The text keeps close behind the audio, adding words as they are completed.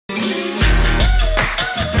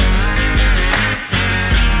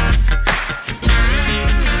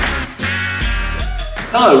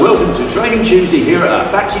Hello, welcome to Training Tuesday here at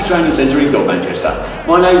our Baxi Training Centre in Manchester.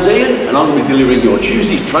 My name's Ian and I'm going to be delivering your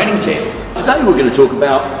Tuesday's training tip. Today we're going to talk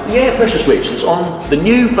about the air pressure switch that's on the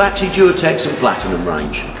new Baxi Duo-tec Platinum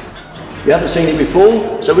range. You haven't seen it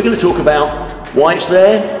before, so we're going to talk about why it's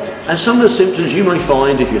there and some of the symptoms you may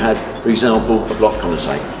find if you had, for example, a blocked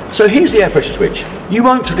condensate. So here's the air pressure switch. You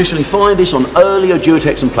won't traditionally find this on earlier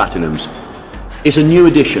Duo-tec and Platinums. It's a new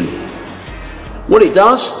addition. What it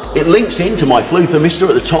does, it links into my flue thermistor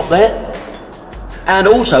at the top there and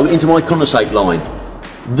also into my condensate line.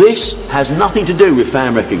 This has nothing to do with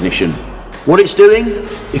fan recognition. What it's doing,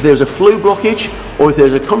 if there's a flue blockage or if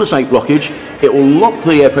there's a condensate blockage, it will lock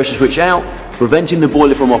the air pressure switch out, preventing the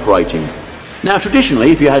boiler from operating. Now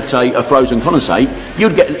traditionally, if you had, say, a frozen condensate,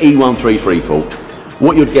 you'd get an E133 fault.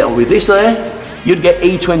 What you'd get with this there, you'd get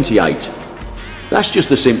E28. That's just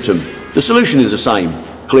the symptom. The solution is the same.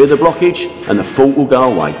 Clear the blockage and the fault will go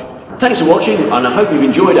away. Thanks for watching and I hope you've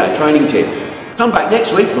enjoyed our training tip. Come back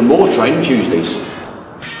next week for more Training Tuesdays.